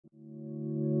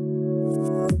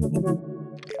Well,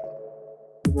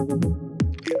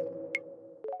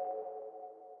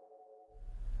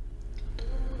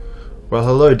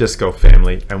 hello Disc Golf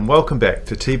family, and welcome back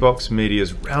to T-Box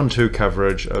Media's Round 2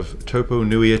 coverage of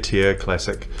Taupo-nui-a-Tia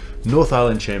Classic North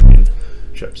Island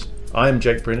Championships. I am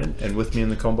Jake Brennan, and with me in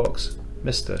the combox,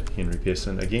 Mr. Henry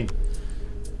Pearson again.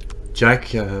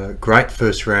 Jake, great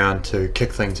first round to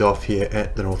kick things off here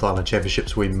at the North Island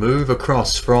Championships. We move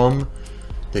across from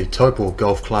the Taupo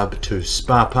Golf Club to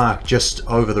Spa Park, just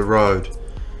over the road,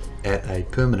 at a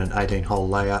permanent 18-hole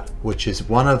layout, which is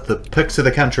one of the picks of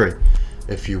the country.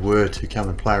 If you were to come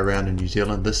and play around in New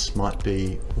Zealand, this might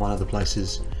be one of the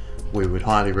places we would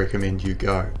highly recommend you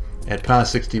go. At par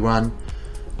 61,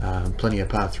 plenty of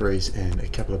par 3s and a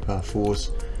couple of par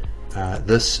 4s.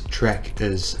 This track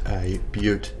is a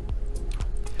beaut.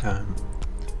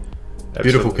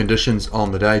 Beautiful conditions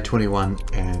on the day, 21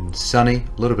 and sunny,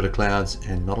 a little bit of clouds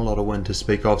and not a lot of wind to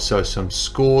speak of, so some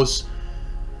scores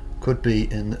could be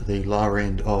in the lower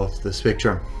end of the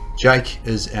spectrum. Jake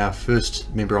is our first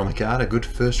member on the card, a good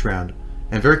first round,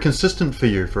 and very consistent for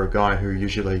you for a guy who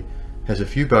usually has a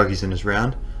few bogeys in his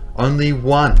round. Only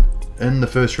one in the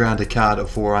first round, a card of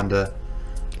 4 under,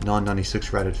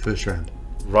 996 rated first round.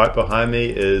 Right behind me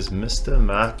is Mr.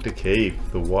 Mark Dakiv,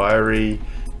 the wiry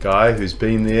guy who's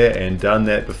been there and done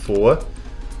that before.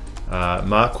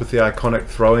 Mark with the iconic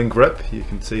throwing grip, you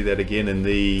can see that again in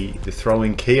the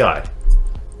throwing key eye.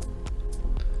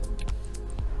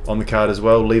 On the card as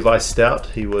well, Levi Stout.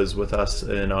 He was with us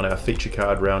on our feature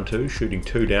card round 2, shooting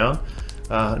 2 down.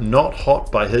 Not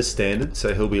hot by his standards,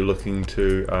 so he'll be looking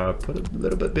to put a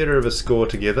little bit better of a score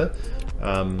together.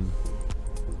 And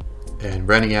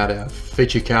rounding out our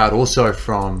feature card, also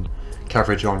from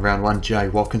coverage on round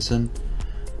 1, Watkinson,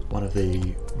 one of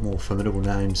the more formidable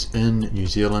names in New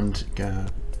Zealand,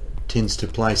 tends to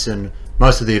place in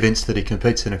most of the events that he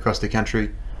competes in across the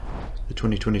country. The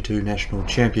 2022 national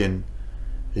champion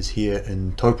is here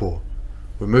in Taupo.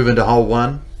 We move into hole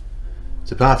 1.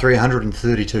 It's a par 3,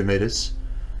 132 metres.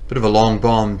 Bit of a long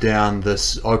bomb down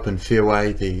this open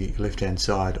fairway. The left hand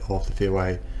side of the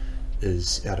fairway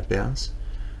is out of bounds.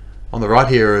 On the right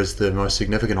here is the most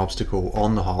significant obstacle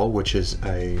on the hole, which is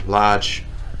a large,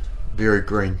 very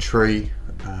green tree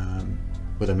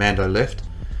with a mando left.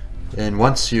 And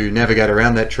once you navigate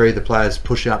around that tree, the players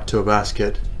push up to a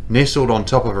basket nestled on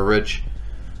top of a ridge.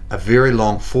 A very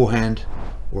long forehand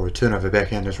or a turnover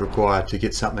backhand is required to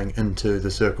get something into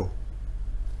the circle.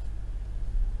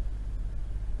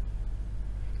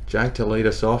 Jake, to lead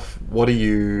us off, what are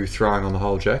you throwing on the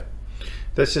hole, Jake?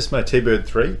 That's just my T-Bird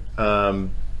 3.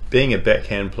 Being a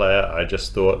backhand player, I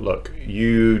just thought, look,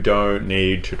 you don't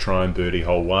need to try and birdie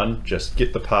hole 1, just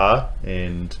get the par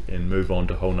and move on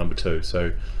to hole number 2.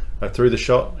 So I threw the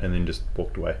shot and then just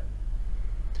walked away.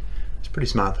 It's pretty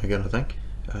smart thinking, I think.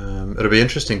 It'll be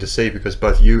interesting to see because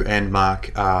both you and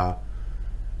Mark are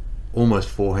almost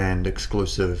forehand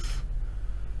exclusive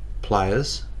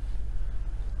players.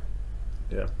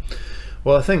 Yeah.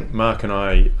 Well, I think Mark and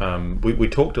I, we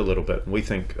talked a little bit, and we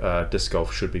think disc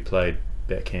golf should be played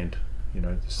backhand. You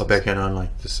know, backhand only.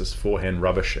 This forehand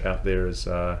rubbish out there is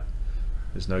no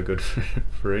good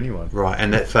for anyone. Right,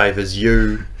 and that favours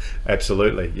you.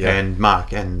 Absolutely, yeah. And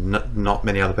Mark, and not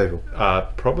many other people.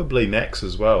 Probably Max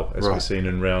as well, as we've seen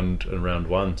in round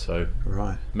 1. So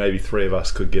right, maybe 3 of us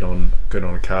could get on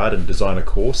a card and design a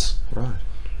course. Right.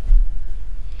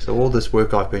 So all this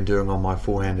work I've been doing on my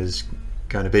forehand is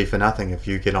going to be for nothing if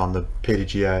you get on the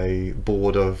PDGA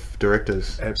board of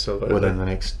directors. Absolutely. Within the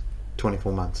next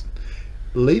 24 months.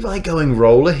 Levi going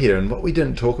roller here, and what we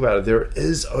didn't talk about, there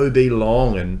is OB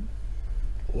long, and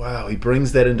wow, he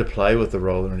brings that into play with the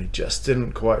roller, and he just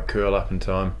didn't quite curl up in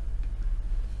time.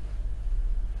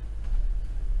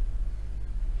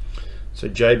 So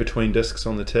Jay between discs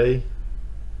on the tee,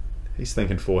 he's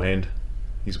thinking forehand.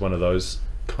 He's one of those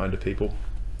kind of people.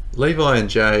 Levi and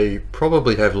Jay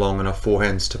probably have long enough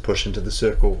forehands to push into the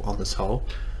circle on this hole.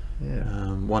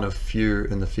 Yeah. One of few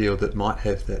in the field that might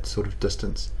have that sort of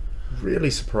distance. Really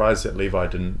surprised that Levi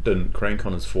didn't crank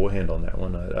on his forehand on that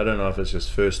one. I don't know if it's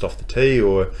just first off the tee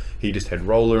or he just had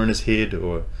roller in his head,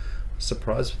 or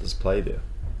surprised with his play there.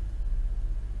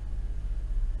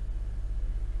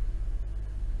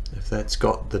 If that's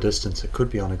got the distance, it could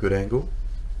be on a good angle.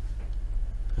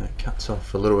 It cuts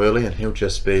off a little early and he'll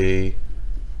just be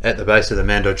at the base of the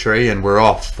mando tree, and we're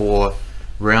off for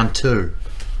round 2.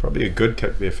 Probably a good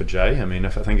kick there for Jay. I mean,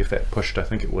 if that pushed, I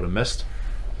think it would have missed.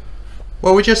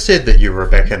 Well, we just said that you were a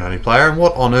backhand only player, and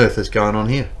what on earth is going on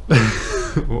here?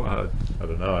 Well, I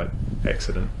don't know.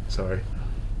 Accident. Sorry.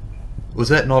 Was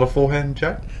that not a forehand,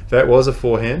 Jack? That was a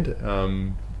forehand.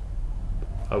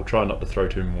 I'll try not to throw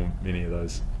too many of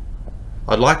those.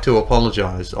 I'd like to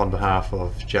apologise on behalf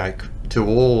of Jake to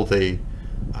all the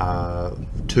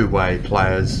two-way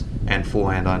players and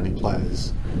forehand-only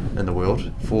players in the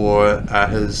world for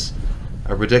his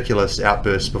ridiculous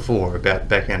outburst before about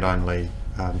backhand-only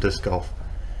disc golf,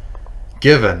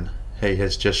 given he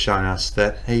has just shown us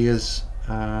that he is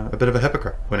a bit of a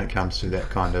hypocrite when it comes to that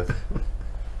kind of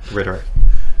rhetoric.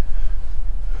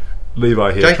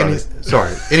 Levi here. Jake,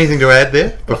 sorry, anything to add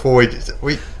there before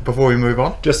we move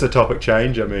on? Just a topic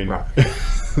change. I mean, right.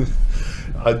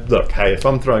 Look, hey, if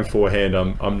I'm throwing forehand,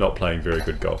 I'm not playing very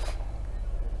good golf.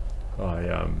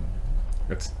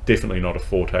 It's definitely not a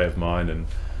forte of mine, and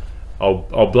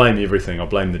I'll blame everything. I'll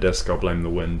blame the disc. I'll blame the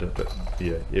wind. But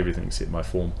yeah, everything's set my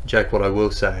form. Jake, what I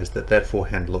will say is that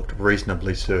forehand looked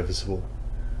reasonably serviceable.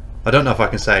 I don't know if I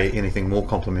can say anything more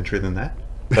complimentary than that,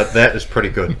 but that is pretty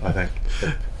good, I think,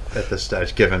 at this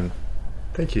stage, given.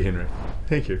 Thank you, Henry.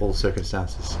 Thank you. All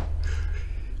circumstances.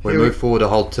 We move forward to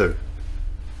hole 2.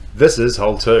 This is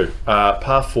hole 2,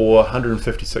 par 4,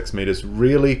 156 meters.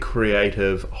 Really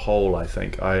creative hole, I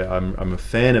think. I'm a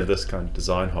fan of this kind of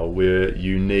design hole where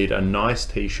you need a nice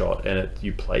tee shot and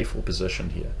you play for position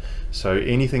here. So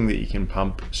anything that you can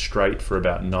pump straight for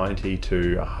about 90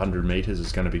 to 100 meters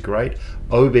is going to be great.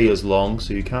 OB is long,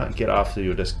 so you can't get after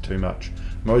your disc too much.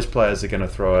 Most players are going to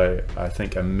throw, I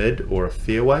think, a mid or a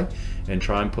fairway and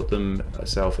try and put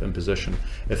themselves in position.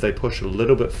 If they push a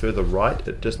little bit further right,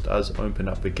 it just does open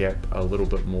up the gap a little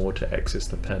bit more to access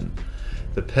the pin.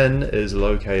 The pin is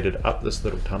located up this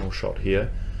little tunnel shot here.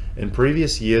 In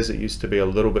previous years it used to be a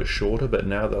little bit shorter, but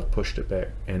now they've pushed it back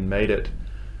and made it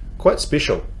quite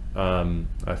special,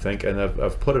 I think, and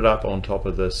I've put it up on top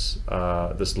of this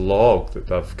this log that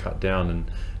they've cut down and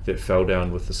that fell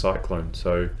down with the cyclone.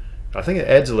 So I think it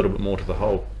adds a little bit more to the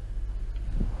hole.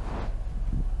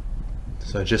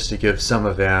 So just to give some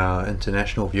of our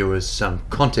international viewers some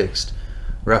context,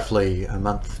 roughly a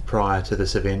month prior to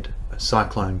this event,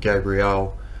 Cyclone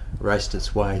Gabrielle raced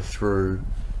its way through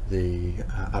the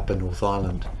upper North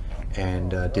Island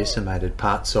and decimated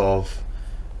parts of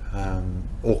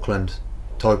Auckland,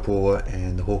 Taupo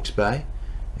and the Hawke's Bay,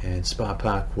 and Spa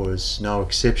Park was no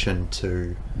exception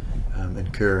to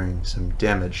incurring some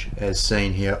damage, as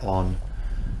seen here on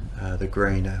the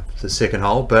green of the second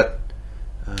hole. But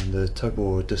the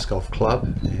Taupo Disc Golf Club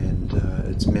and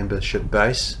its membership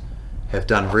base have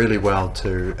done really well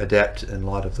to adapt in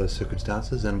light of those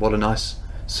circumstances, and what a nice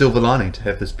silver lining to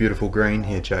have this beautiful green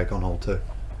here, Jake, on hole 2.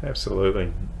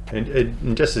 Absolutely,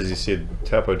 and just as you said,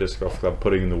 Taupo Disc Golf Club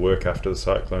putting in the work after the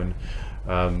cyclone.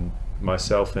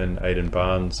 Myself and Aidan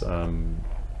Barnes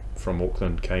from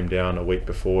Auckland came down a week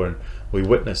before, and we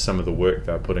witnessed some of the work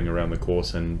they were putting around the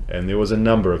course, and there was a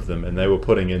number of them, and they were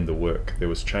putting in the work. There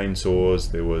was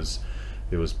chainsaws, there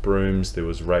was brooms, there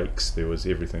was rakes, there was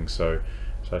everything. So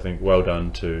I think well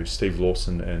done to Steve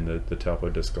Lawson and the Taupo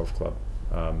Disc Golf Club,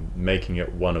 making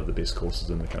it one of the best courses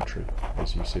in the country,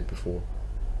 as you said before.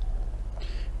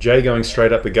 Jay going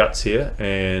straight up the guts here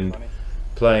and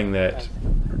playing that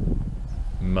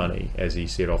money, as he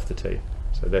said, off the tee.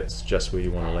 So that's just where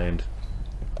you want to land.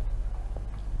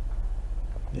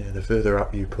 Yeah, the further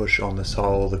up you push on this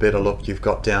hole, the better look you've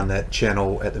got down that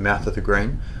channel at the mouth of the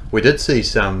green. We did see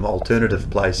some alternative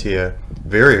plays here,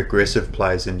 very aggressive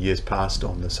plays in years past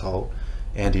on this hole.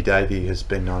 Andy Davey has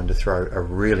been known to throw a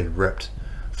really ripped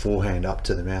forehand up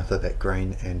to the mouth of that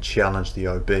green and challenge the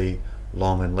OB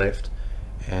long and left.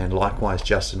 And likewise,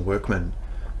 Justin Workman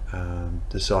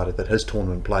decided that his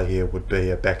tournament play here would be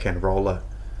a backhand roller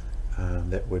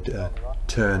that would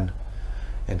turn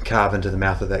and carve into the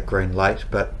mouth of that green late,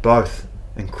 but both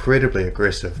incredibly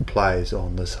aggressive plays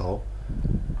on this hole.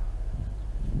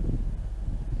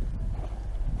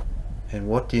 And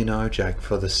what do you know, Jake,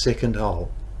 for the second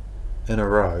hole in a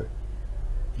row,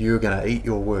 you're going to eat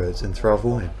your words and throw a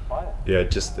forehand. Yeah,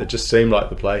 it just seemed like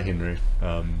the play, Henry.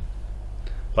 I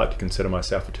like to consider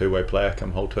myself a two-way player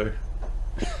come hole 2.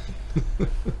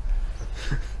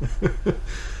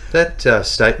 That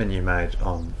statement you made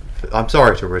on, I'm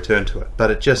sorry to return to it, but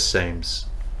it just seems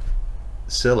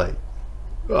silly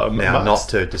now not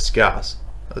to discuss.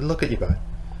 Look at you both.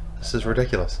 This is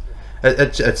ridiculous.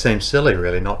 It seems silly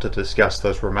really not to discuss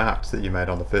those remarks that you made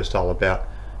on the first hole about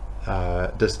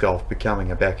disc golf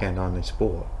becoming a backhand only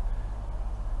sport,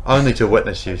 only to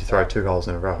witness you throw 2 holes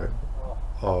in a row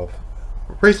of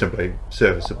reasonably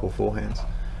serviceable forehands.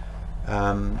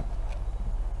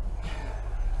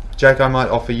 Jake, I might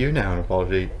offer you now an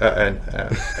apology,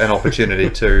 an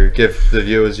opportunity to give the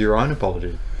viewers your own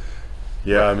apology.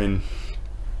 Yeah, I mean,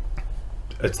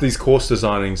 it's these course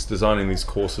designing these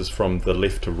courses from the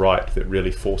left to right that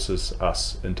really forces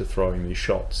us into throwing these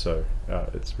shots. So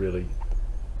it's really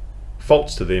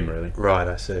faults to them, really. Right,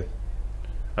 I see.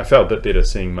 I felt a bit better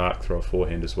seeing Mark throw a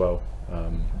forehand as well.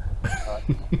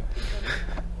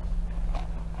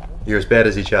 You're as bad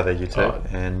as each other, you two.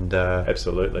 And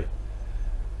absolutely.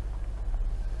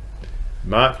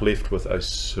 Mark left with a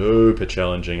super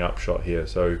challenging upshot here.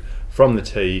 So from the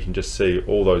tee, you can just see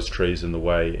all those trees in the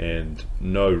way and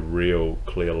no real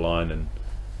clear line. And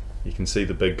you can see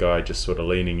the big guy just sort of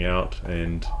leaning out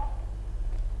and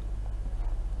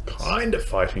kind of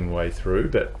fighting way through.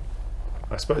 But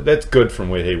I suppose that's good from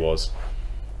where he was.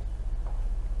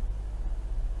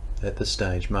 At this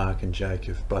stage, Mark and Jake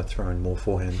have both thrown more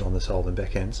forehands on this hole than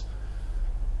backhands.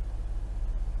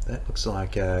 That looks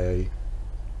like a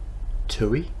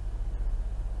tui.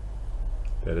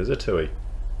 That is a tui.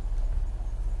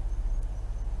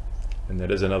 And that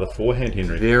is another forehand,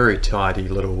 Henry. Very tidy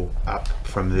little up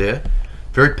from there.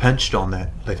 Very pinched on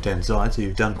that left-hand side, so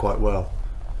you've done quite well.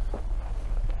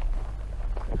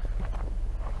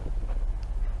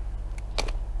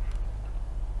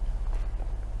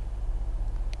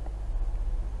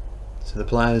 So the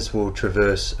players will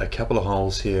traverse a couple of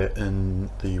holes here in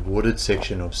the wooded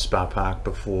section of Spa Park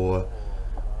before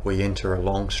we enter a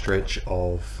long stretch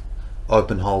of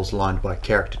open holes lined by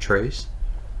character trees.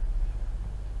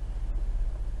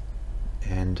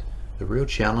 And the real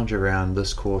challenge around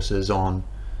this course is on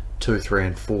 2, 3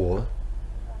 and 4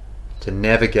 to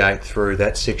navigate through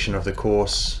that section of the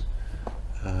course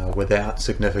without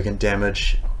significant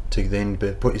damage, to then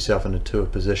put yourself into a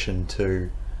position to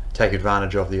take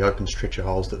advantage of the open stretch of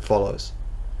holes that follows.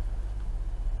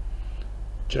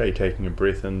 Jay taking a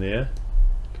breath in there.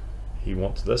 He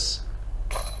wants this.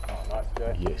 Nice,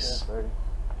 Jay. Yes. Yeah,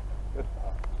 good.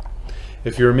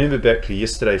 If you remember back to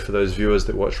yesterday, for those viewers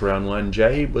that watched round 1,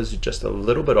 Jay was just a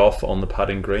little bit off on the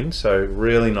putting green, so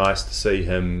really nice to see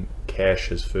him cash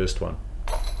his first one.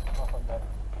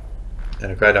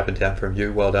 And a great up and down from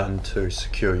you. Well done to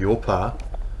secure your par.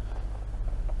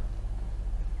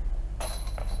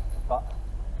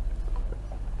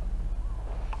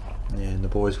 And the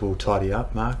boys will tidy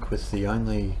up, Mark, with the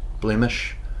only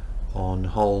blemish on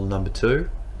hole number 2.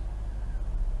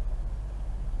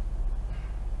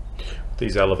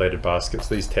 These elevated baskets,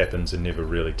 these tap-ins are never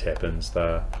really tap-ins.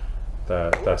 They're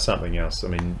something else. I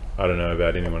mean, I don't know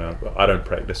about anyone else, but I don't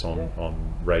practice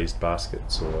on raised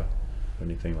baskets or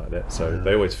anything like that, so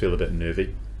they always feel a bit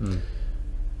nervy.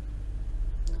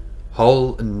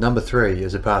 Hole number 3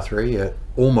 is a par 3 at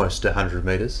almost 100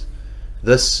 metres.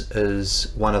 This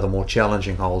is one of the more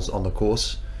challenging holes on the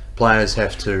course. Players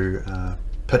have to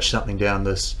pitch something down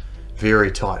this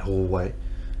very tight hallway.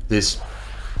 There's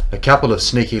a couple of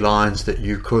sneaky lines that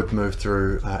you could move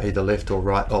through either left or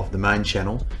right of the main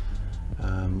channel.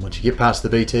 Once you get past the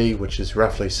BT, which is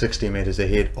roughly 60 metres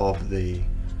ahead of the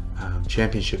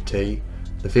championship tee,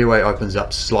 the fairway opens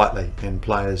up slightly and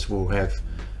players will have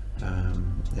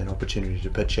an opportunity to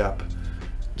pitch up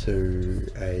to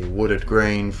a wooded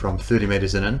green from 30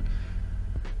 metres in.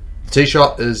 The tee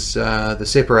shot is the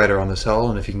separator on this hole,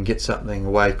 and if you can get something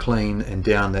away clean and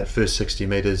down that first 60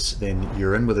 metres, then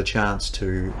you're in with a chance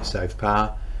to save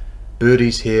par.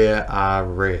 Birdies here are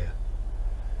rare.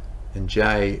 And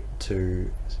Jay to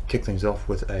kick things off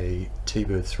with a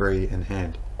T-bird 3 in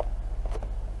hand.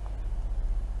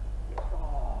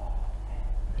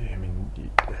 Yeah, I mean,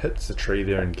 it hits the tree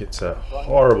there and gets a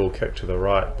horrible kick to the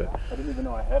right, but I didn't even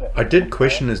know I had it. I did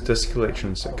question his disc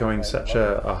collections, going such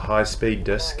a high speed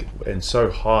disc and so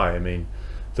high. I mean,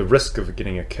 the risk of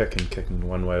getting a kick and kicking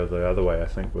one way or the other way, I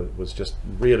think, was just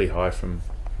really high from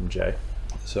Jay.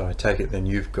 So I take it then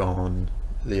you've gone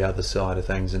the other side of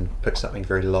things and picked something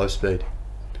very low speed.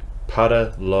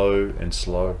 Putter, low and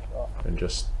slow, and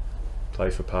just play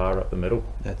for par up the middle.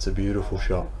 That's a beautiful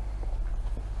shot.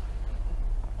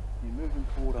 You're moving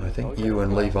forward on I the think toe. you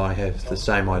and Levi have the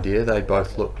same idea. They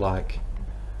both look like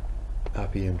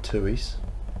RPM tuis.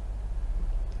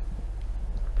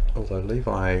 Although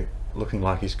Levi looking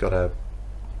like he's got a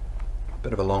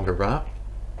bit of a longer run.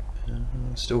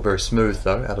 Still very smooth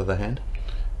though, out of the hand.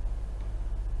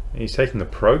 He's taking the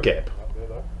pro gap,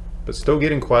 but still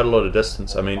getting quite a lot of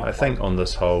distance. I mean, I think on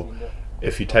this hole,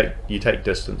 if you take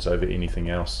distance over anything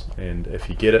else, and if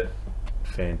you get it,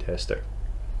 fantastic.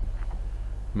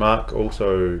 Mark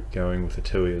also going with a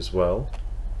tui as well.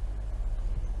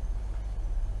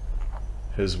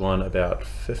 His one about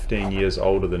 15 years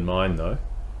older than mine though.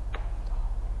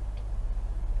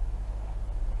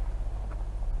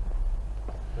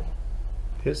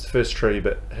 Here's the first tree,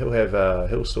 but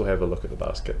he'll still have a look at the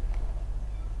basket.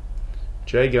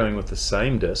 Jay going with the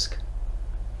same disc,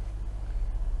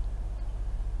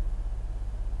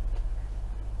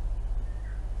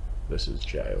 this is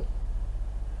jail.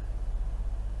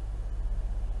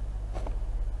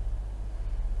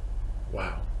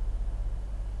 Wow.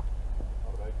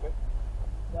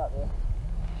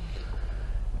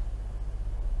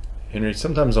 Henry,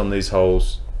 sometimes on these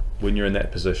holes, when you're in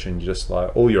that position, you just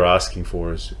like, all you're asking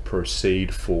for is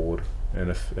proceed forward. And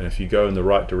if you go in the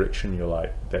right direction, you're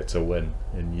like, that's a win.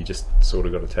 And you just sort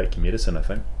of got to take your medicine, I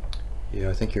think. Yeah,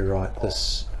 I think you're right.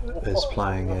 This is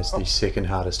playing as the second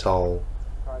hardest hole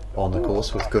on the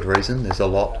course with good reason. There's a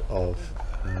lot of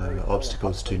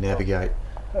obstacles to navigate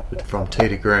from tee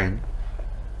to green.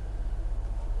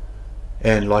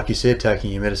 And like you said,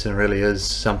 taking your medicine really is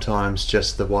sometimes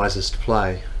just the wisest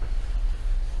play.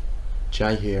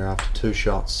 Jay here, after 2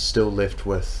 shots, still left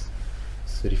with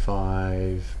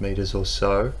 35 metres or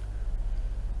so.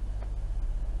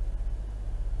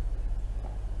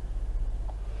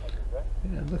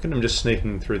 Yeah, look at him just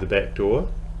sneaking through the back door.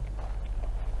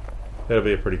 That'll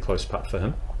be a pretty close putt for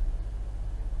him.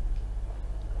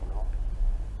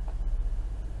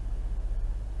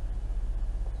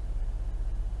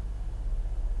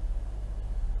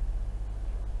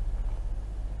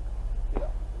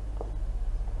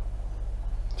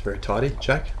 It's very tidy,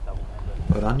 Jake.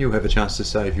 Well done. You'll have a chance to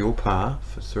save your par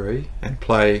for 3 and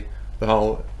play the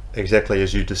hole exactly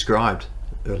as you described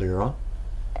earlier on.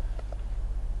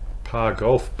 Par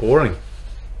golf, boring.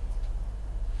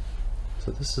 So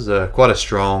this is quite a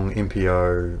strong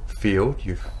MPO field.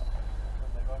 You've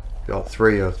got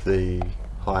 3 of the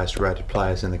highest rated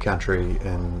players in the country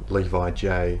in Levi,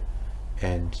 Jay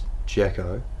and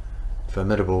Jacko.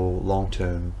 Formidable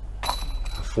long-term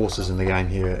forces in the game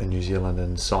here in New Zealand,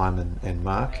 and Simon and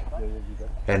Mark,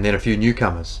 and then a few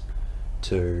newcomers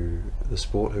to the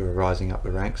sport who are rising up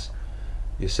the ranks.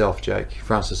 Yourself, Jake,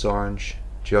 Francis Orange,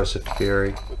 Joseph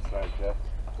Berry,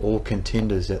 all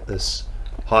contenders at this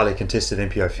highly contested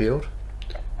MPO field.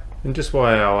 And just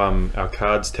why our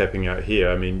cards tapping out here,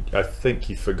 I mean, I think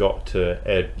you forgot to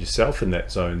add yourself in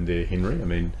that zone there, Henry. I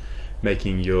mean,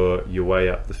 making your way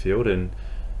up the field, and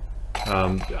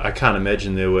I can't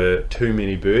imagine there were too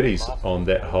many birdies on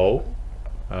that hole.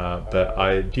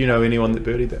 But do you know anyone that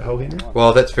birdied that hole, Henry?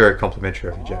 Well, that's very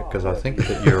complimentary of you, Jack, because I think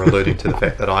that you're alluding to the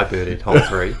fact that I birdied hole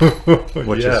 3,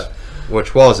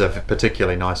 which was a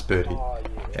particularly nice birdie,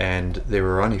 and there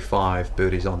were only 5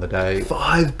 birdies on the day.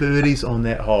 5 birdies on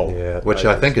that hole. Yeah, which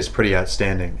I think is pretty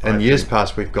outstanding. In years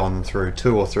past, we've gone through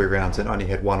 2 or 3 rounds and only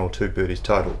had 1 or 2 birdies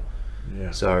total.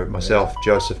 Yeah. So myself,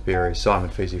 Joseph Berry, Simon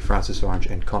Feasy, Francis Orange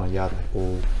and Connor Yardley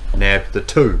all nabbed the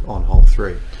 2 on hole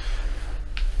 3.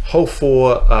 Hole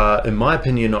 4, in my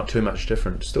opinion, not too much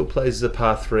different. Still plays the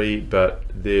par 3, but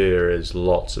there is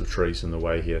lots of trees in the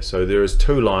way here. So there is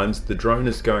 2 lines. The drone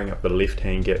is going up the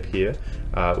left-hand gap here,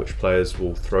 which players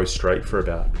will throw straight for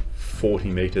about 40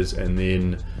 metres and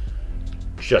then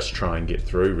just try and get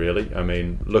through, really. I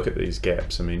mean, look at these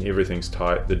gaps. I mean, everything's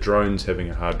tight. The drone's having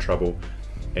a hard trouble,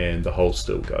 and the hole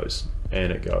still goes,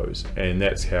 and it goes. And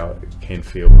that's how it can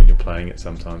feel when you're playing it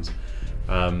sometimes.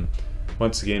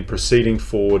 Once again, proceeding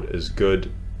forward is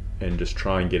good, and just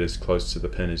try and get as close to the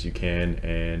pin as you can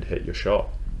and hit your shot.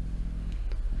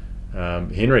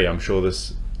 Henry, I'm sure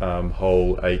this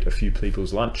hole ate a few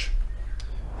people's lunch.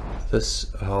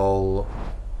 This hole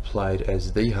played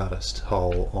as the hardest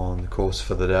hole on the course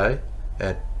for the day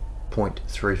at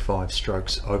 0.35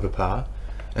 strokes over par.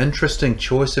 Interesting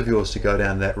choice of yours to go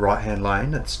down that right hand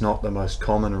lane. It's not the most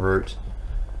common route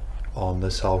on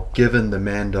this hole, given the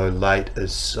Mando late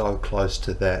is so close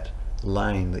to that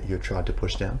lane that you tried to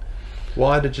push down.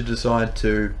 Why did you decide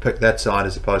to pick that side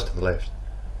as opposed to the left?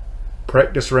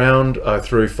 Practice round, I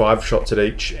threw 5 shots at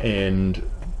each, and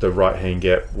the right hand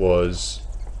gap was,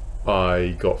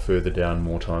 I got further down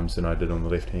more times than I did on the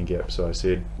left hand gap, so I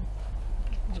said,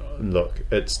 look,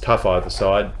 it's tough either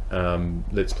side,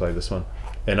 let's play this one.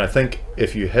 And I think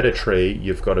if you hit a tree,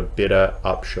 you've got a better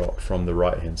upshot from the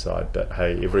right hand side. But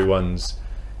hey, everyone's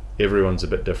a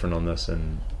bit different on this,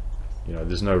 and you know,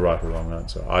 there's no right or wrong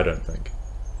answer, I don't think.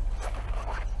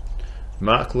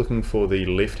 Mark looking for the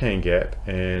left hand gap,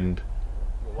 and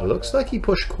it looks like he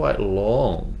pushed quite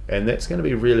long, and that's going to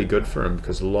be really good for him,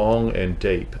 because long and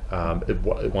deep, it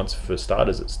wants, for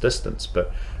starters, its distance,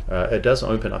 but it does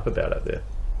open up about it there.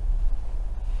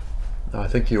 I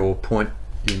think your point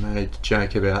you made,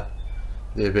 Jake, about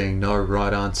there being no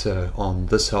right answer on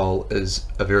this hole is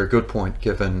a very good point,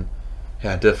 given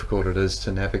how difficult it is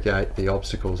to navigate the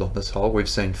obstacles on this hole. We've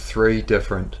seen 3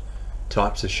 different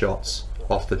types of shots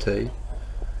off the tee: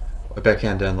 a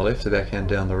backhand down the left, a backhand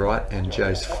down the right, and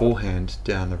Jay's forehand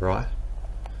down the right.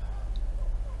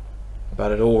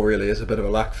 But it all really is a bit of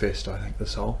a luck fest, I think,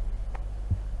 this hole.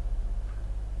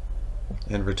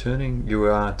 And returning you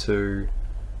are to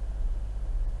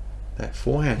that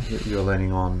forehand that you're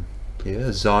leaning on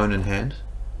here, zone in hand.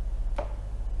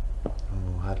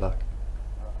 Oh, hard luck.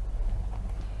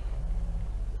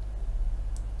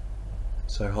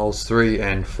 So holes 3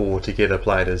 and 4 together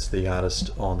played as the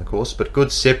artist on the course, but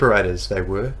good separators they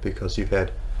were, because you've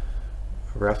had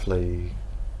roughly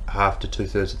half to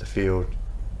 2/3 of the field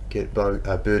get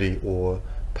birdie or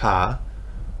par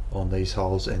on these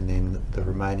holes, and then the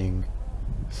remaining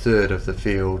third of the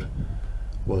field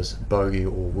was bogey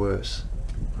or worse.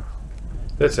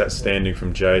 That's outstanding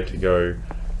from Jay to go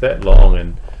that long.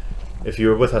 And if you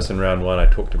were with us in round 1, I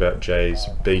talked about Jay's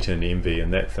beaten envy,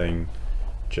 and that thing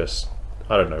just,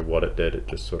 I don't know what it did, it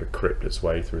just sort of crept its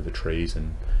way through the trees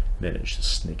and managed to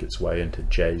sneak its way into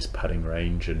Jay's putting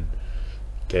range and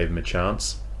gave him a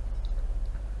chance.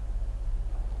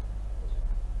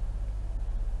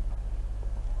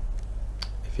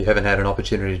 If you haven't had an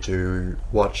opportunity to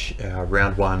watch our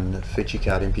round 1 feature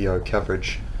card MPO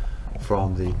coverage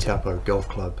from the Taupo Golf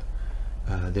Club,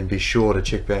 then be sure to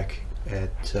check back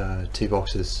at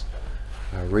T-Box's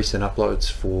recent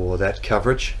uploads for that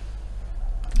coverage.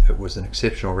 It was an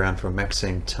exceptional round from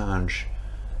Maxime Tange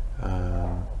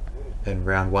in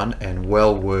round 1, and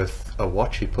well worth a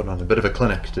watch. He put on a bit of a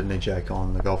clinic, didn't he, Jake,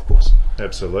 on the golf course?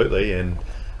 Absolutely, and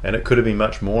it could have been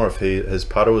much more if his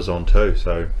putter was on too.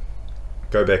 So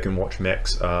go back and watch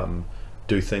Max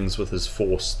do things with his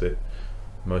force that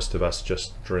most of us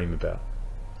just dream about.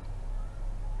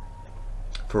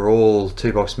 For all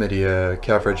T-Box Media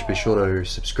coverage, be sure to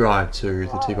subscribe to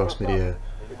the T-Box Media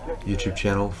YouTube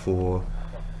channel for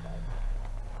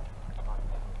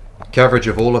coverage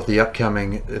of all of the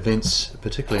upcoming events,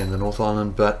 particularly in the North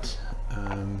Island, but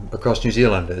across New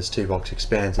Zealand as T-Box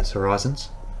expands its horizons.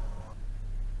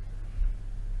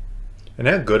 And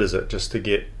how good is it just to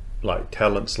get like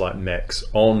talents like Max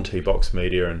on T-Box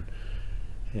Media,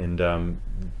 and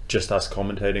just us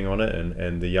commentating on it,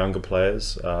 and the younger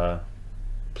players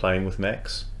playing with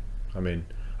Max. I mean,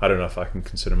 I don't know if I can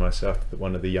consider myself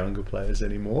one of the younger players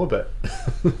anymore, but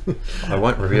I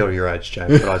won't reveal your age,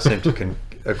 James, but I seem to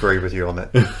agree with you on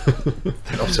that,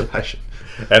 that observation.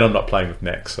 And I'm not playing with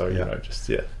Max, so Yeah. you know, just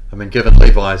yeah. I mean, given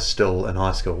Levi's still in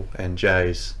high school and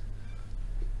Jay's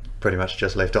pretty much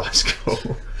just left high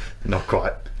school, not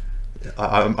quite.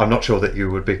 I'm not sure that you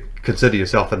would consider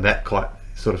yourself in that quite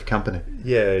sort of company.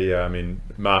 Yeah. I mean,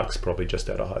 Mark's probably just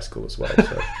out of high school as well,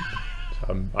 so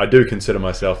I do consider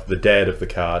myself the dad of the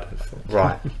card.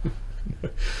 Right.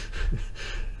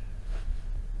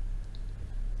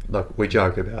 Look, we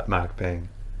joke about Mark being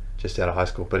just out of high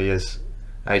school, but he is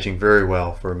aging very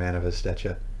well for a man of his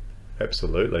stature.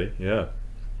 Absolutely, yeah.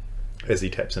 As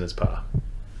he taps in his par.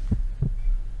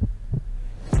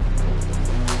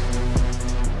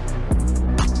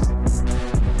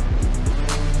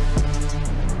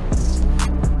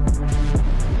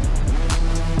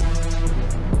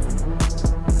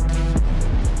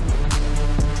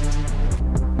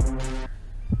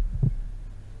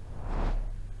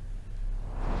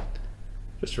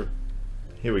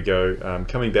 Here we go,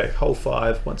 coming back, hole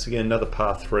 5, once again another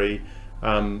par 3.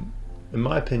 In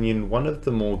my opinion, one of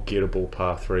the more gettable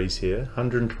par 3s here,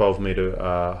 112 metre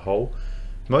hole.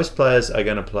 Most players are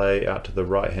going to play out to the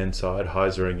right hand side,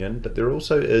 hyzering in, but there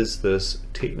also is this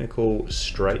technical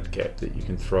straight gap that you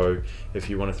can throw if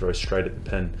you want to throw straight at the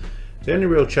pin. The only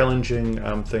real challenging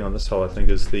thing on this hole, I think,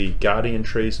 is the guardian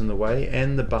trees in the way,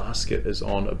 and the basket is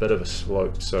on a bit of a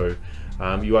slope, so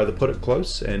you either put it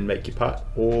close and make your putt,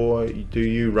 or do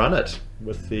you run it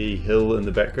with the hill in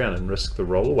the background and risk the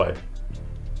roll away.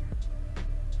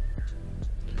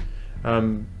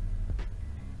 Henry,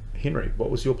 what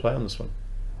was your play on this one?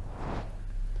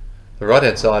 The right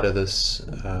hand side of this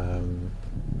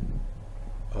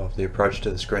of the approach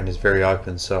to the screen is very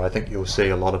open, so I think you'll see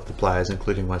a lot of the players,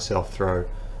 including myself, throw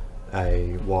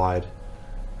a wide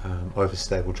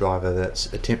overstable driver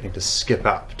that's attempting to skip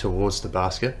up towards the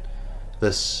basket.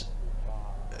 This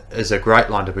is a great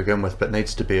line to begin with, but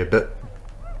needs to be a bit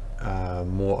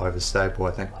more overstable,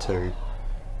 I think, to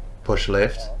push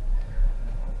left.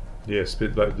 Yes,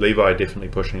 but like Levi definitely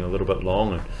pushing a little bit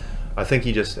long, and I think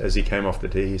he just, as he came off the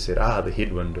tee, he said, the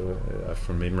headwind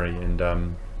from memory, and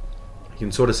you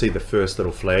can sort of see the first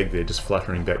little flag there just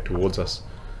fluttering back towards us,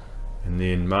 and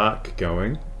then Mark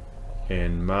going,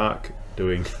 and Mark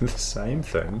doing the same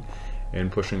thing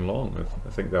and pushing long. I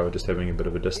think they were just having a bit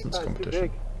of a distance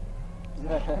competition.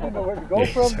 I don't know where to go Yeah,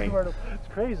 from. same. It's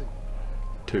crazy.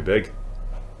 Too big.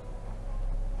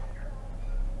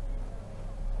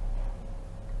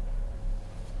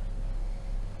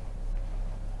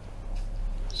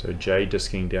 So Jay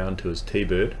disking down to his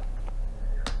T-bird.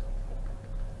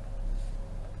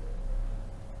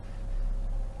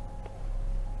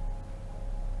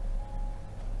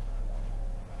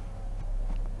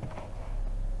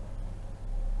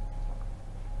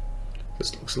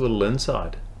 This looks a little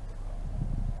inside.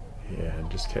 Yeah,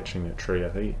 and just catching that tree. I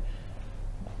think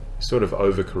he sort of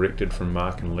overcorrected from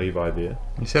Mark and Levi there.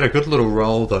 He's had a good little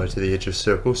roll though to the edge of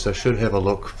circle, so should have a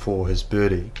look for his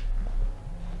birdie.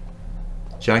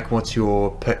 Jake, what's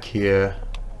your pick here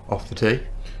off the tee?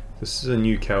 This is a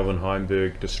new Calvin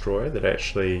Heimberg destroyer that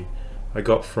actually I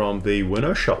got from the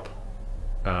Winnow shop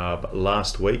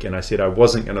last week, and I said I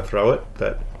wasn't going to throw it,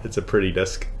 but it's a pretty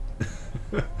disc.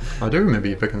 I do remember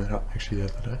you picking that up actually the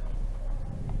other day.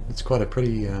 It's quite a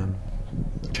pretty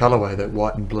colourway, that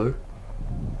white and blue.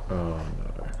 Oh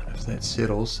no. If that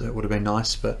settles, that would have been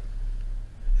nice, but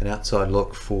an outside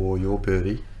look for your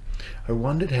birdie. I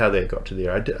wondered how that got to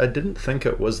there. I didn't think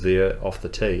it was there off the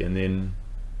tee, and then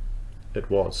it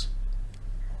was.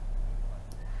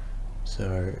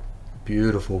 So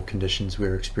beautiful conditions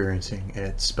we're experiencing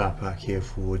at Spa Park here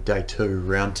for day 2,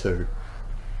 round 2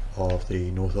 of the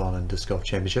North Island Disc Golf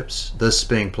Championships. This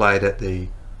being played at the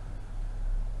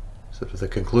sort of the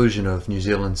conclusion of New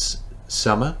Zealand's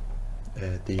summer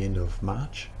at the end of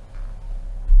March,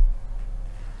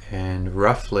 and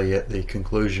roughly at the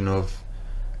conclusion of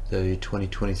the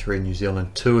 2023 New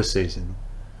Zealand tour season.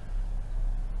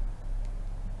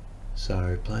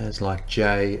 So players like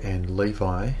Jay and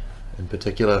Levi in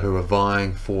particular, who are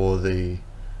vying for the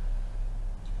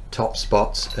top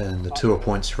spots in the tour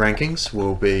points rankings,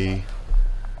 will be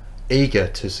eager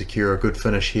to secure a good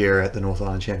finish here at the North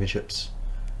Island Championships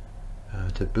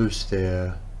to boost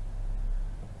their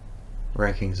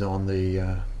rankings on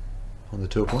the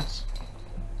tour points.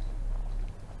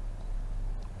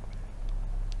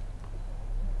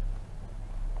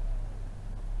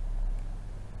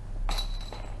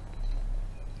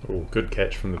 Oh, good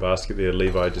catch from the basket there.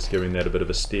 Levi just giving that a bit of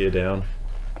a steer down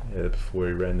before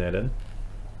he ran that in.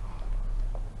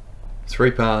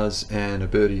 3 pars and a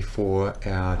birdie for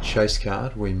our chase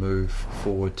card. We move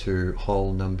forward to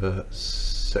hole number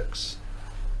 6.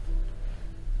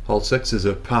 Hole 6 is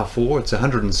a par 4. It's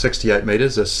 168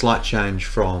 metres, a slight change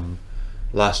from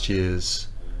last year's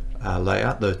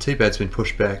layout. The tee pad's been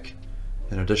pushed back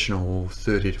an additional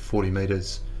 30 to 40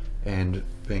 metres and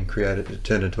being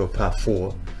turned into a par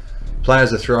 4.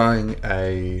 Players are throwing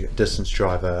a distance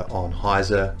driver on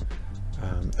hyzer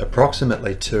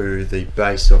approximately to the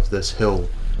base of this hill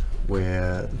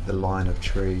where the line of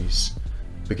trees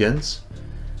begins,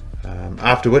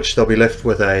 after which they'll be left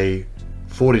with a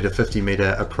 40 to 50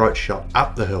 metre approach shot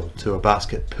up the hill to a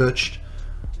basket perched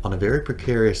on a very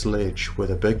precarious ledge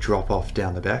with a big drop off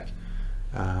down the back.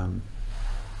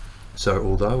 So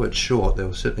although it's short, there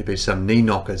will certainly be some knee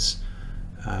knockers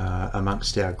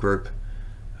amongst our group.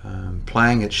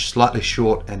 Playing it slightly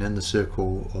short and in the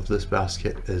circle of this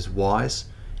basket is wise.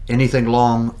 Anything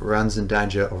long runs in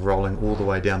danger of rolling all the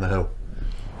way down the hill.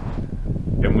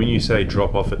 And when you say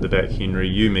drop off at the back, Henry,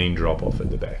 you mean drop off at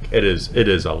the back. It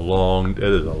is a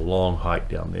long hike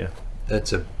down there.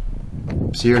 It's a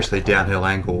seriously downhill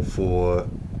angle for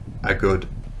a good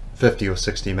 50 or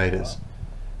 60 metres,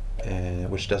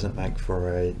 which doesn't make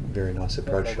for a very nice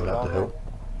approach shot up the hill.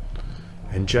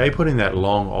 And Jay putting that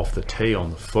long off the tee on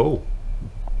the full.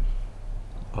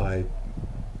 I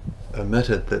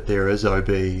omitted that there is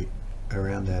OB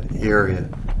around that area.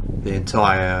 The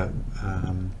entire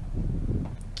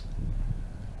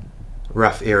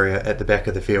rough area at the back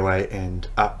of the fairway and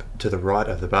up to the right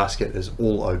of the basket is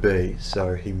all OB,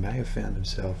 so he may have found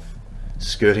himself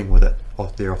skirting with it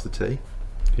off the tee.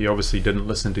 He obviously didn't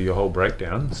listen to your whole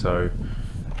breakdown, so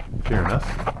fair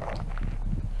enough.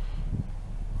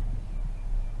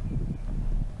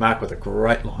 Mark with a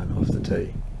great line off the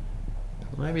tee.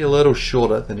 Maybe a little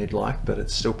shorter than he'd like, but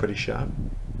it's still pretty sharp.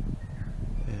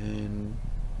 And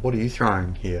what are you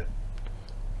throwing here?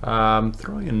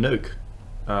 Throwing a nuke.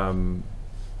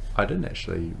 I didn't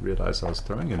actually realise I was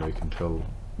throwing a nuke until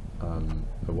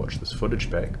I watched this footage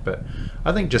back, but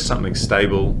I think just something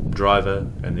stable, driver,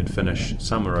 and then finish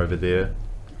somewhere over there.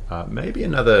 Maybe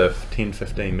another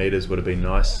 10-15 metres would have been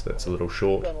nice. That's a little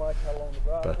short,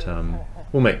 but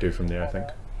we'll make do from there, I think.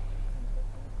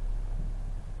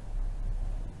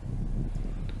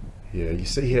 Yeah, you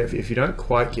see here, if you don't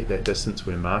quite get that distance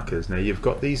where Mark is, now you've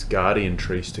got these guardian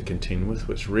trees to contend with,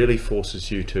 which really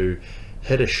forces you to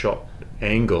hit a shot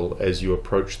angle as you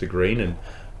approach the green, and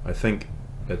I think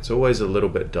it's always a little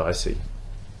bit dicey.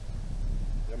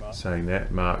 Saying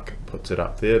that, Mark puts it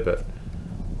up there, but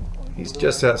he's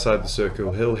just outside the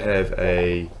circle. He'll have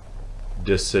a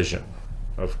decision,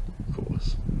 of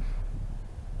course.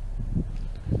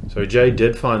 So Jay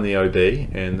did find the OB,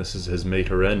 and this is his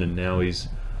meter in, and now he's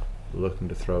looking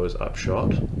to throw his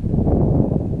upshot.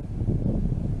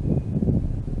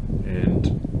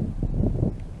 And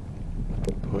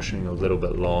pushing a little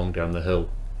bit long down the hill.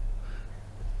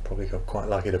 Probably got quite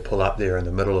lucky to pull up there in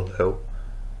the middle of the hill.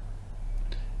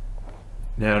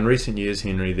 Now in recent years,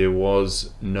 Henry, there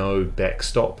was no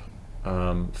backstop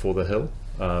for the hill.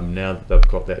 Now that they've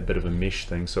got that bit of a mesh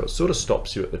thing, so it sort of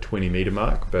stops you at the 20-meter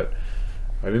mark, but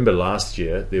I remember last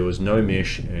year there was no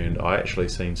mesh, and I actually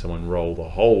seen someone roll the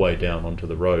whole way down onto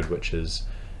the road, which is,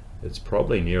 it's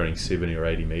probably nearing 70 or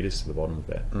 80 meters to the bottom of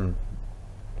that.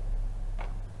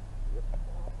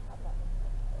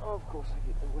 Oh, of course I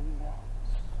get the win now.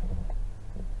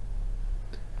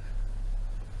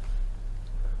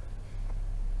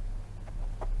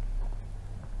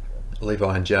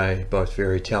 Levi and Jay, both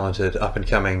very talented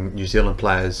up-and-coming New Zealand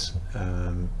players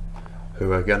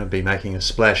who are going to be making a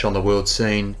splash on the world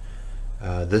scene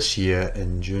this year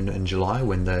in June and July,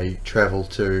 when they travel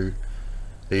to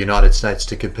the United States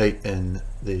to compete in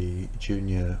the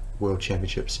Junior World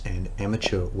Championships and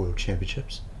Amateur World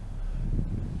Championships.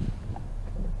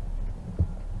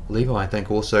 Levi, I think,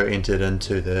 also entered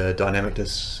into the Dynamic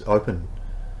Disc Open,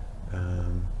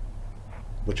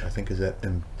 which I think is at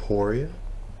Emporia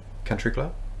Country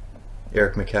Club.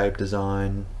 Eric McCabe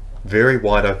design, very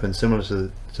wide open, similar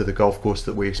to the golf course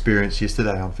that we experienced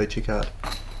yesterday on feature card.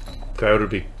 That would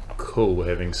be cool,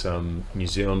 having some New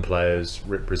Zealand players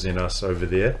represent us over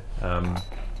there.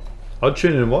 I'd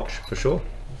tune in and watch for sure.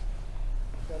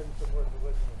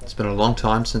 It's been a long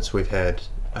time since we've had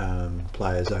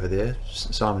players over there.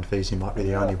 Simon Feasey might be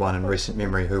the only one in recent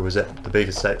memory who was at the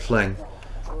Beaver State Fling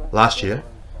last year,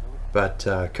 but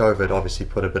COVID obviously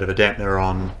put a bit of a dampener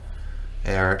on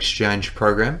our exchange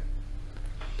program.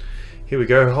 Here we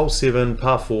go, hole 7,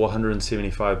 par 4,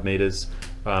 175 meters.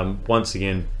 Once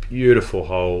again, beautiful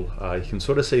hole. You can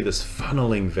sort of see this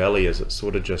funneling valley as it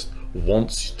sort of just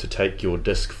wants to take your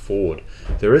disc forward.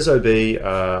 There is OB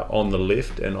on the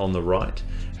left and on the right.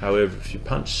 However, if you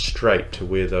punch straight to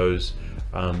where those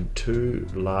two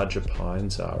larger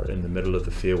pines are in the middle of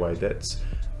the fairway, that's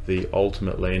the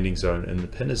ultimate landing zone, and the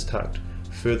pin is tucked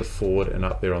further forward and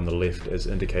up there on the left as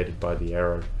indicated by the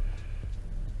arrow.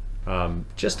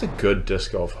 Just a good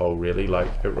disc golf hole, really. Like,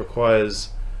 it requires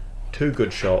 2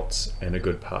 good shots and a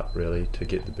good putt really to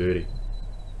get the birdie.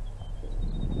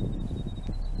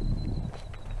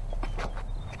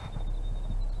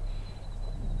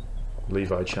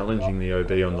 Levi challenging the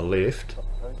OB on the left,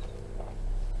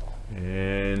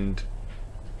 and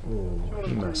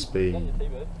he must be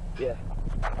a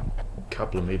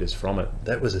couple of meters from it.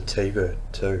 That was a T-bird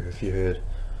too, if you heard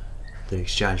the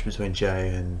exchange between Jay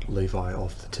and Levi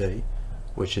off the tee,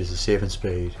 which is a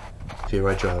 7-speed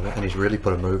fairway driver, and he's really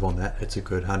put a move on that. It's a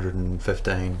good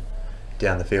 115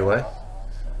 down the fairway.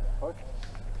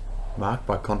 Mark,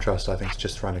 by contrast, I think, is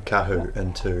just thrown a kahoo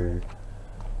into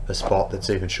a spot that's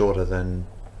even shorter than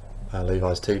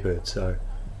Levi's T-bird. So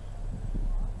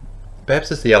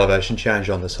perhaps it's the elevation change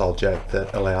on this hole, Jack,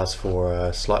 that allows for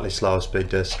a slightly slower speed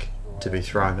disc to be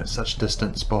thrown at such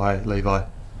distance by Levi.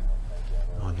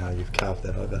 Oh no, you've carved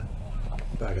that over.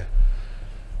 Bugger.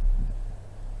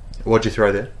 What'd you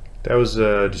throw there? That was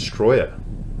a destroyer,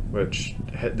 which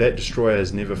that destroyer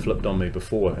has never flipped on me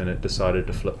before, and it decided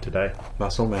to flip today.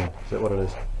 Muscle man, is that what it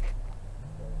is?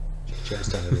 Jay's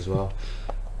done it as well.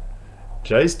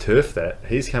 Jay's turfed that.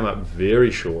 He's come up very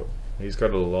short. He's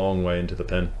got a long way into the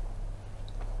pin.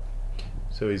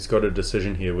 So he's got a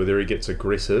decision here, whether he gets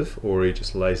aggressive or he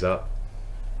just lays up.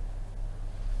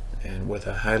 And with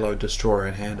a halo destroyer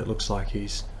in hand, it looks like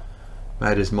he's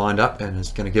made his mind up and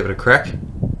is going to give it a crack.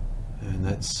 And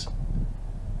that's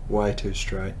way too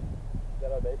straight.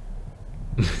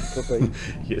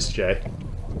 Yes, Jay.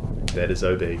 That is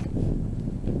OB.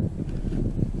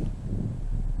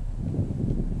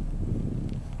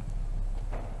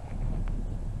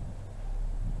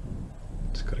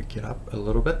 Just got to get up a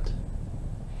little bit.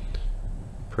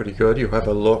 Pretty good. You'll have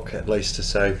a look at least to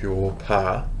save your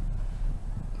par.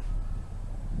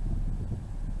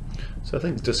 So I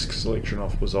think disc selection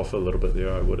was off a little bit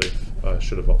there. I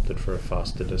should have opted for a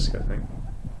faster disc, I think.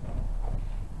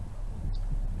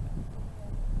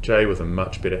 Jay with a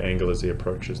much better angle as he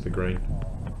approaches the green,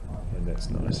 and that's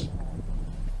nice.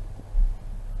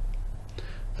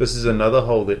 This is another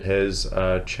hole that has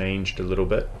changed a little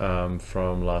bit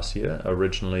from last year.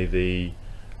 Originally the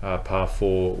par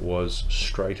 4 was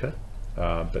straighter,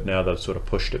 but now they've sort of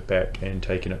pushed it back and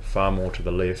taken it far more to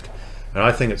the left. And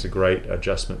I think it's a great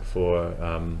adjustment for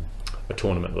a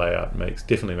tournament layout.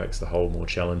 Definitely makes the hole more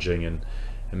challenging, and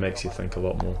makes you think a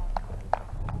lot more.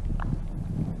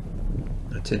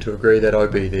 I tend to agree that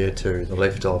OB there to the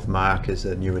left of Mark is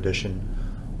a new addition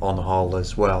on the hole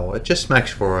as well. It just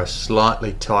makes for a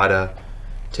slightly tighter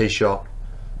tee shot.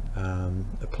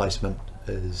 The placement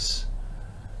is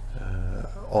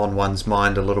on one's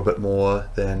mind a little bit more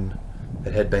than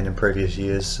it had been in previous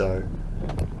years, so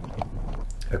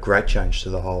a great change to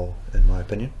the hole in my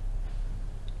opinion.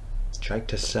 Jake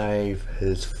to save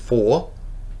his 4.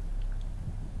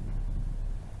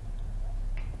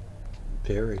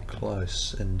 Very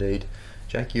close indeed.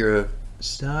 Jake, you're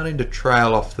starting to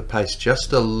trail off the pace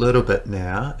just a little bit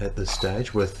now at this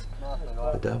stage, with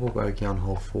a double bogey on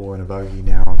hole 4 and a bogey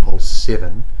now on hole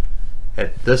 7.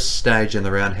 At this stage in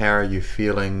the round, how are you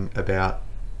feeling about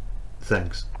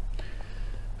things?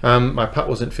 My putt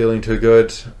wasn't feeling too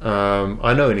good.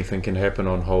 I know anything can happen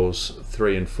on holes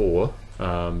 3 and 4.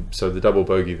 So the double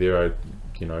bogey there,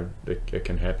 it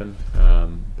can happen.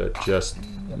 But just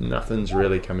nothing's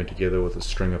really coming together with a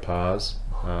string of pars.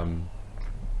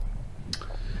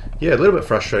 Yeah, a little bit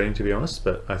frustrating to be honest,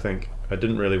 but I think I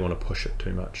didn't really want to push it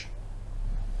too much.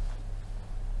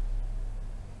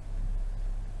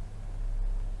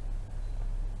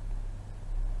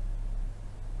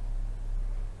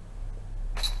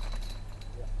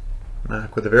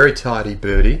 Mark with a very tidy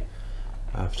birdie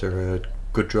after a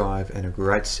good drive and a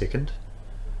great second.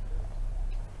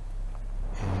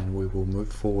 And we will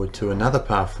move forward to another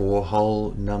par 4,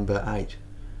 hole number 8.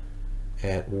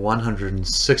 At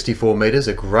 164 metres,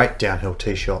 a great downhill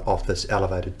tee shot off this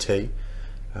elevated tee.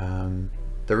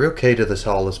 The real key to this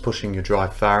hole is pushing your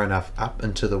drive far enough up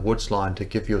into the woods line to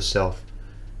give yourself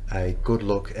a good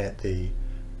look at the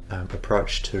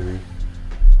approach to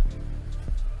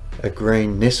a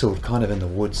green nestled kind of in the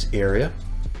woods area.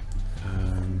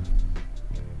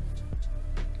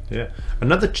 Yeah,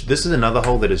 this is another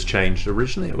hole that has changed.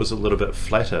 Originally it was a little bit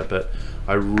flatter, but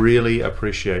I really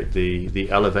appreciate the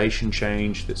elevation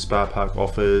change that Spa Park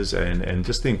offers, and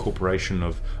just the incorporation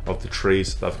of the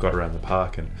trees that they've got around the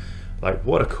park. And like,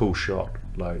 what a cool shot.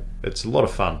 Like, it's a lot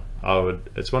of fun.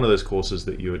 It's one of those courses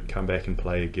that you would come back and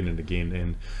play again and again,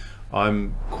 and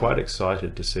I'm quite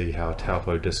excited to see how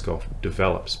Taupo disc golf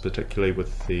develops, particularly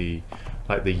with the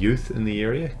youth in the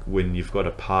area. When you've got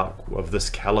a park of this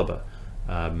caliber,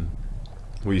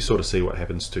 where you sort of see what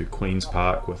happens to Queen's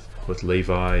Park with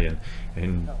Levi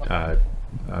and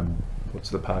what's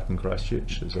the park in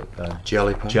Christchurch? Is it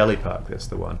Jelly Park? Jelly Park, that's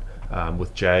the one,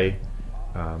 with Jay.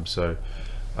 So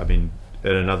I mean,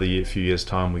 in another few years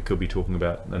time we could be talking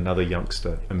about another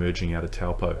youngster emerging out of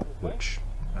Taupo, which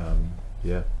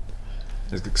yeah,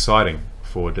 is exciting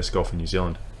for disc golf in New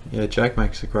Zealand. Yeah, Jake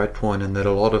makes a great point in that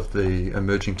a lot of the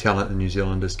emerging talent in New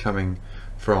Zealand is coming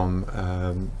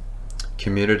from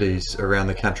communities around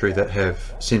the country that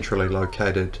have centrally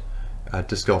located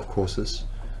disc golf courses.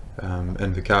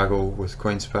 Invercargill with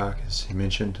Queen's Park, as he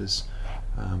mentioned, is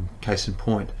case in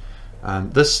point.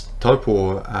 This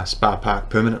Taupo Spa Park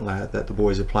permanent layout that the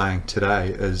boys are playing today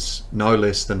is no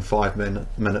less than 5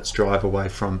 minutes drive away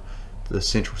from the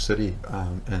central city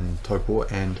in Taupo,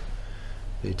 and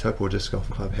the Taupo Disc Golf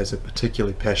Club has a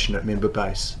particularly passionate member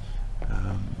base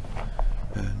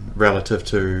and relative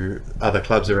to other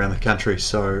clubs around the country.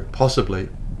 So possibly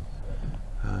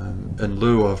in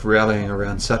lieu of rallying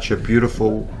around such a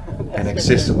beautiful and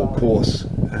accessible course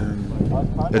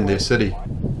in their city,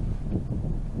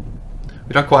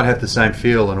 we don't quite have the same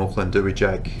feel in Auckland, do we,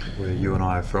 Jake, where you and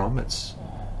I are from? It's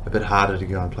a bit harder to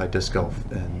go and play disc golf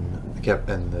in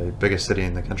the biggest city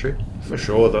in the country. For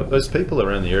sure, those people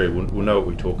around the area will know what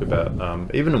we talk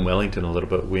about. Even in Wellington a little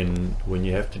bit, when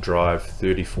you have to drive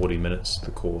 30-40 minutes to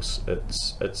the course,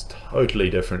 it's totally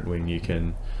different when you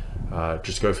can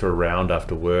just go for a round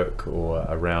after work or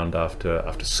a round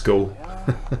after school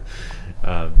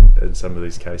in some of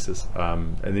these cases,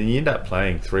 and then you end up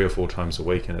playing 3 or 4 times a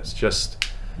week, and it's just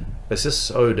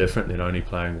so different than only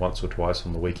playing once or twice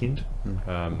on the weekend.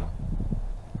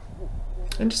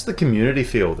 And just the community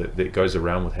feel that goes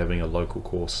around with having a local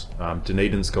course.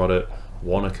 Dunedin's got it,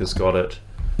 Wanaka's got it,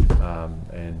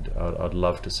 and I'd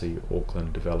love to see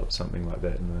Auckland develop something like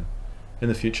that in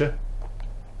the future.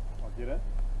 Get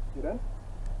in.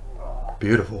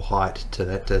 Beautiful height to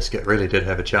that disc. It really did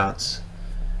have a chance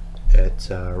at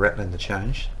rattling the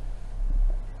change.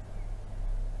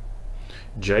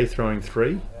 Jay throwing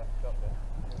 3.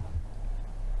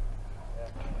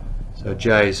 So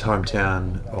Jay's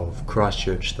hometown of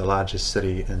Christchurch, the largest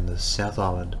city in the South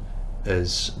Island,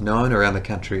 is known around the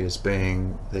country as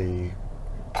being the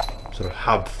sort of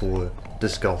hub for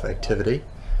disc golf activity,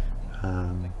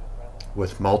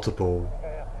 with multiple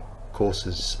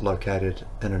courses located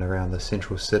in and around the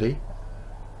central city,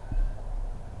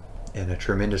 and a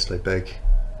tremendously big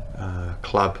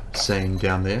club scene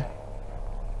down there.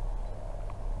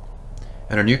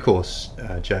 And a new course,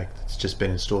 Jake, that's just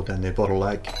been installed down there, Bottle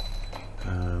Lake,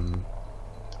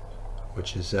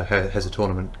 which is has a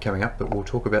tournament coming up, but we'll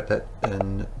talk about that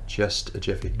in just a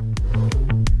jiffy.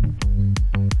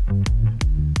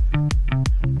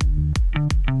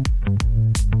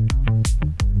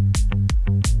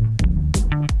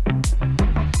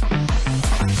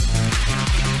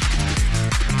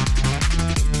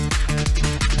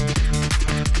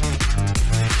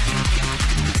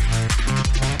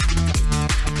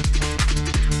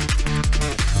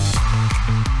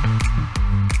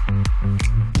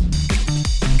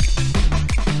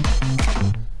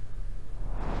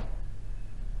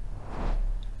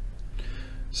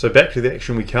 So back to the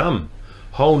action we come.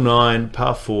 Hole 9,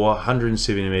 par 4,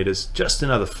 170 metres, just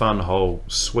another fun hole,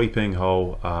 sweeping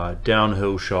hole,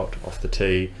 downhill shot off the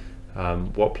tee.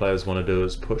 What players want to do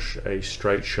is push a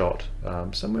straight shot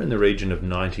somewhere in the region of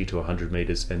 90 to 100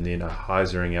 metres and then a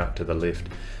hyzering out to the left.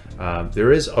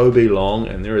 There is OB long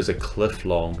and there is a cliff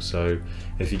long, so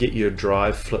if you get your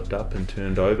drive flipped up and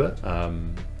turned over,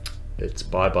 it's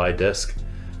bye-bye disc.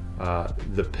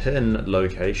 The pin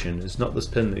location is not this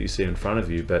pin that you see in front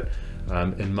of you, but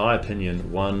in my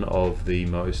opinion, one of the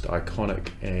most iconic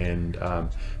and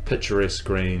picturesque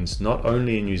greens, not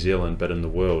only in New Zealand but in the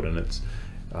world, and it's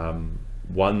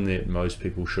one that most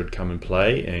people should come and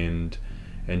play and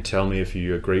tell me if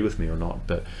you agree with me or not.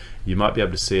 But you might be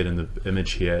able to see it in the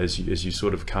image here. As you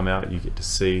sort of come out, you get to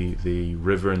see the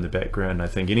river in the background. I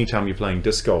think anytime you're playing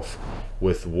disc golf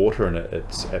with water in it,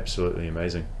 it's absolutely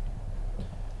amazing.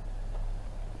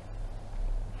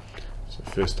 So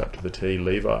first up to the tee,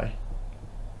 Levi.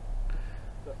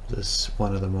 This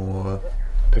one of the more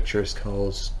picturesque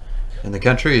holes in the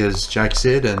country, as Jake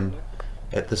said, and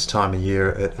at this time of year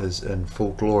it is in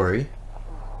full glory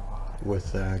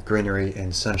with greenery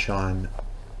and sunshine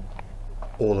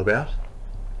all about.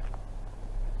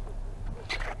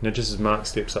 Now just as Mark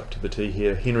steps up to the tee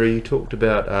here, Henry, you talked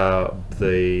about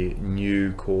the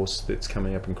new course that's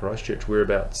coming up in Christchurch.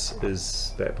 Whereabouts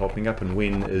is that popping up, and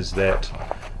when is that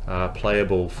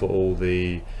playable for all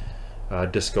the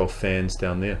disc golf fans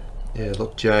down there? Yeah,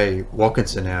 look, Jay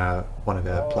Watkinson, one of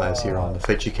our players here on the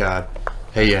feature card,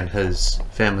 he and his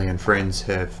family and friends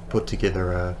have put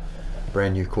together a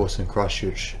brand new course in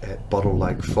Christchurch at Bottle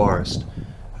Lake Forest,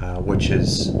 which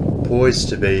is poised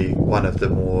to be one of the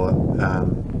more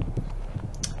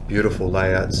beautiful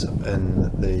layouts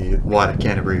in the wider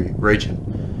Canterbury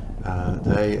region.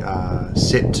 They are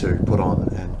set to put on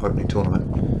an opening tournament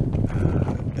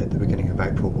at the beginning of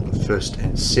April, the 1st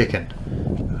and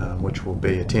 2nd, which will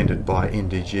be attended by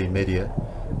NZDG Media,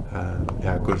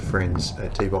 our good friends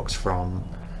at T-Box from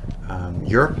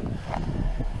Europe.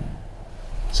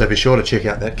 So be sure to check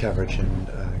out that coverage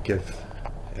and give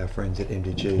our friends at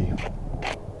MDG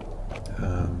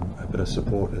a bit of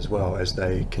support as well as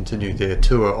they continue their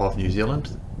tour of New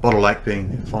Zealand, Bottle Lake being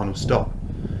their final stop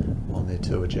on their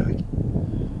tour, Jake.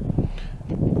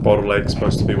 Bottle Lake's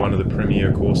supposed to be one of the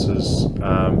premier courses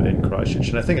in Christchurch,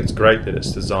 and I think it's great that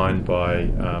it's designed by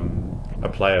a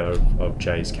player of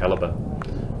Jay's calibre,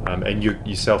 and you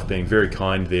yourself being very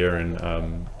kind there,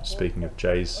 and speaking of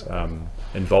Jay's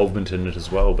involvement in it as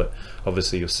well, but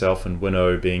obviously yourself and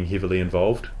Winnow being heavily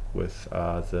involved with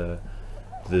the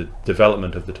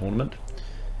development of the tournament.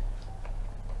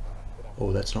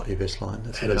 Oh, that's not your best line.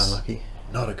 That's a bit unlucky.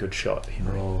 Not a good shot,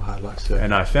 Henry. Oh, hard luck, sir.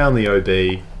 And I found the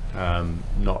OB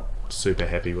not super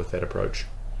happy with that approach.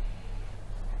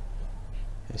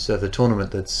 So the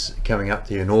tournament that's coming up,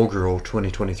 the inaugural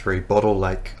 2023 Bottle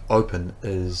Lake Open,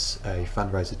 is a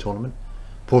fundraiser tournament.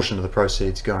 A portion of the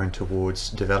proceeds going towards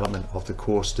development of the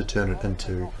course to turn it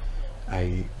into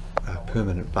a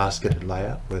permanent basketed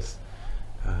layout with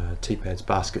T-pads,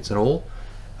 baskets and all.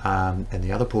 And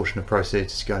the other portion of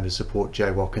proceeds is going to support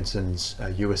Jay Watkinson's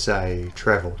USA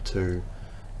travel to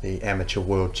the Amateur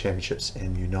World Championships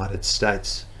and United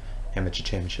States Amateur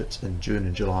Championships in June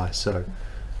and July. So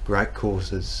great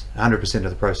causes. 100% of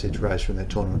the proceeds raised from that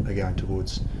tournament are going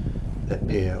towards that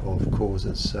pair of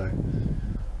causes. So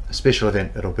a special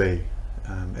event it'll be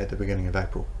at the beginning of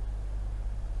April.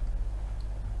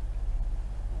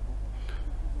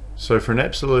 So for an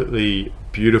absolutely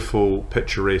beautiful,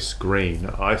 picturesque green,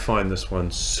 I find this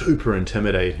one super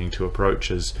intimidating to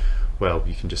approach. As well,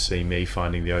 you can just see me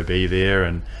finding the OB there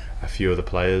and a few of the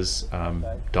players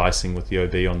dicing with the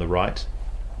OB on the right.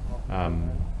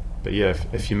 But yeah,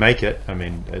 if you make it, I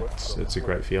mean, it's a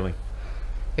great feeling.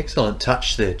 Excellent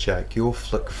touch there, Jake. Your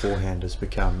flick forehand has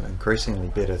become increasingly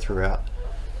better throughout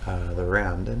the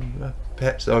round, and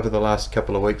perhaps over the last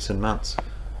couple of weeks and months.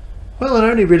 Well, it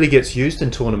only really gets used in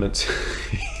tournaments.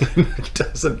 It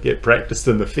doesn't get practiced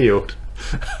in the field,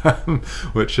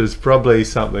 which is probably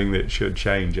something that should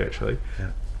change, actually.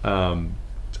 Yeah.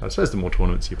 So I suppose the more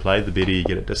tournaments you play, the better you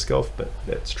get at disc golf, but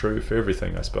that's true for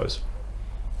everything, I suppose.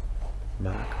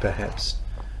 Mark perhaps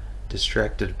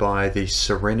distracted by the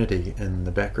serenity in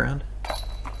the background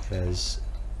as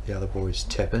the other boys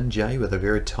tap in. Jay with a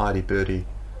very tidy birdie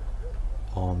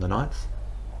on the 9th.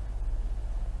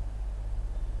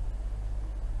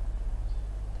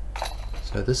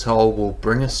 So this hole will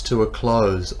bring us to a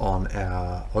close on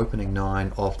our opening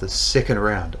 9 of the second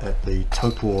round at the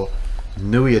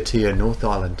Taupo-nui-a-Tia North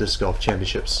Island Disc Golf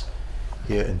Championships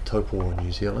here in Taupo,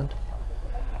 New Zealand.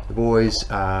 The boys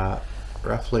are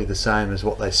roughly the same as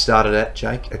what they started at.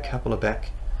 Jake a couple of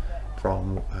back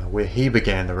from where he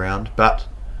began the round, but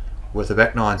with the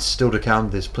back 9 still to come,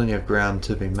 there's plenty of ground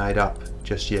to be made up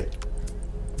just yet.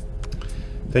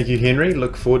 Thank you, Henry.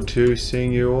 Look forward to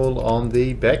seeing you all on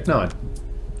the back 9.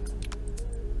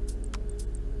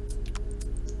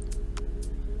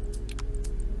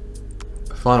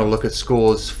 Final look at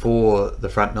scores for the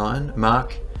front 9.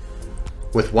 Mark,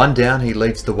 with 1 down, he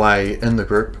leads the way in the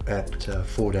group at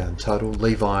 4 down total.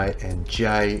 Levi and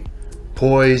Jay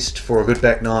poised for a good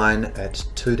back 9 at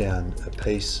 2 down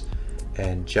apiece,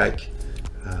 and Jake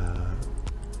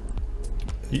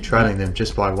trailing them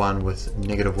just by 1 with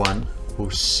 -1.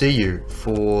 We'll see you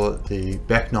for the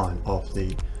back 9 of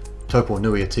the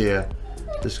Taupo-nui-a-Tia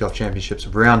Disc Golf Championships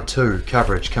round 2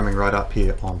 coverage coming right up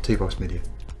here on T-Box Media.